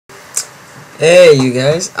Hey you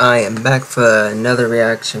guys, I am back for another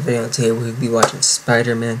reaction video. Today we'll be watching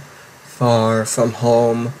Spider-Man Far From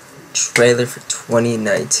Home trailer for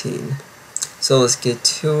 2019. So let's get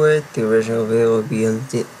to it. The original video will be in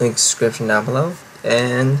the link description down below.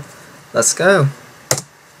 And let's go.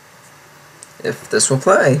 If this will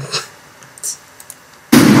play.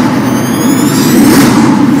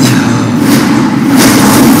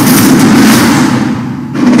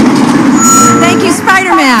 Thank you,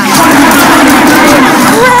 Spider-Man!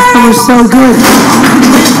 That was so good.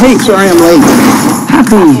 Hey, sorry I'm late.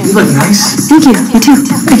 Happy. You look nice. Thank you, you too.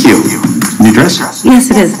 Thank you. New dress?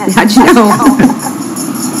 Yes, it is. How'd you know?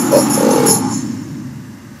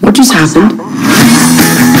 What just happened?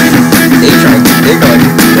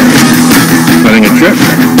 Planning a trip?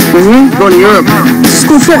 Going to Europe.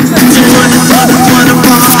 School trip. Did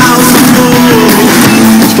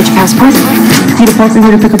you get your passport? Need a partner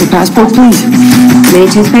here to pick up a passport, please?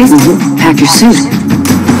 Mini toothpaste? Pack your suit.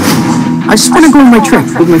 I just want to go on my trip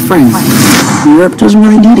with my friends. Europe doesn't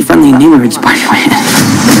really need a friendly neighborhood Spider-Man.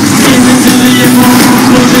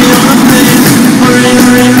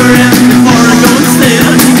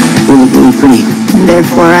 You look really pretty.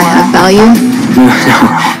 Therefore, I have value. No,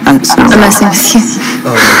 that's not I'm right. messing with you.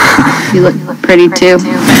 You look pretty too.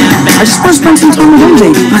 I just want to spend some time with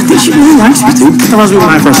MJ. I think she really likes me, dude. That was when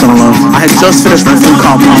I first fell in love. I had just finished my phone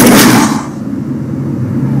call.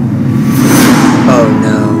 Oh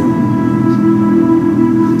no.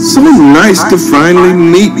 So nice to finally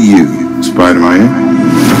meet you, Spider-Man.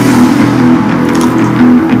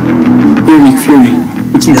 You're Nick Fury.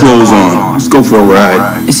 Put some clothes on. Let's go for a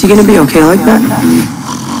ride. Is he gonna be okay like that?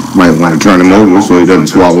 Might want to turn him over so he doesn't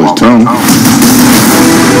swallow his tongue. I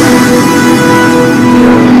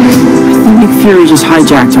think Nick Fury just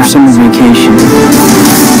hijacked our summer vacation.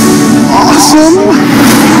 Awesome!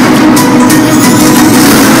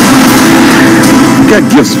 You got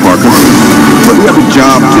gifts, Parker, but we have a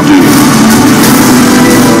job to do.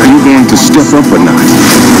 Are you going to step up or not?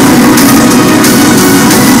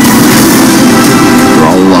 You're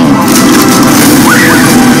all alone.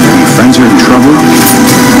 Your friends are in trouble.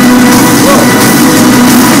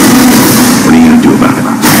 What are you going to do about it?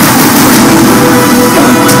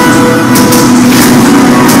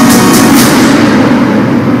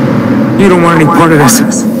 You don't want any part of this.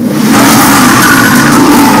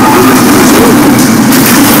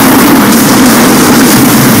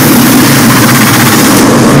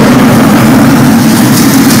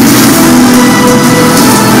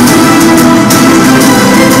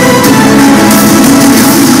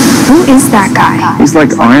 Who is that guy? He's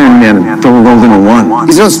like Iron Man and Thor rolled into one.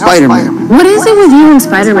 He's no Spider-Man. What is it with you and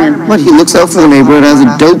Spider-Man? What, he looks out for the neighborhood, has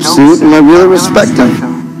a dope suit, and I really respect him.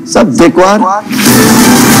 What's up, dickwad?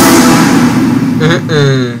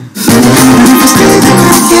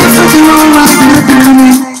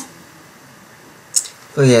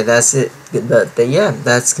 Well, yeah, that's it. But yeah,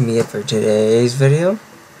 that's gonna be it for today's video.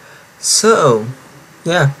 So,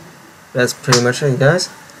 yeah, that's pretty much it, guys.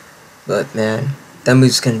 But man, that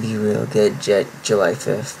movie's gonna be real good. July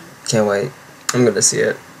 5th. Can't wait. I'm gonna see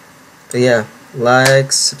it. But yeah,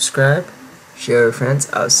 like, subscribe, share with friends.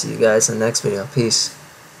 I'll see you guys in the next video. Peace.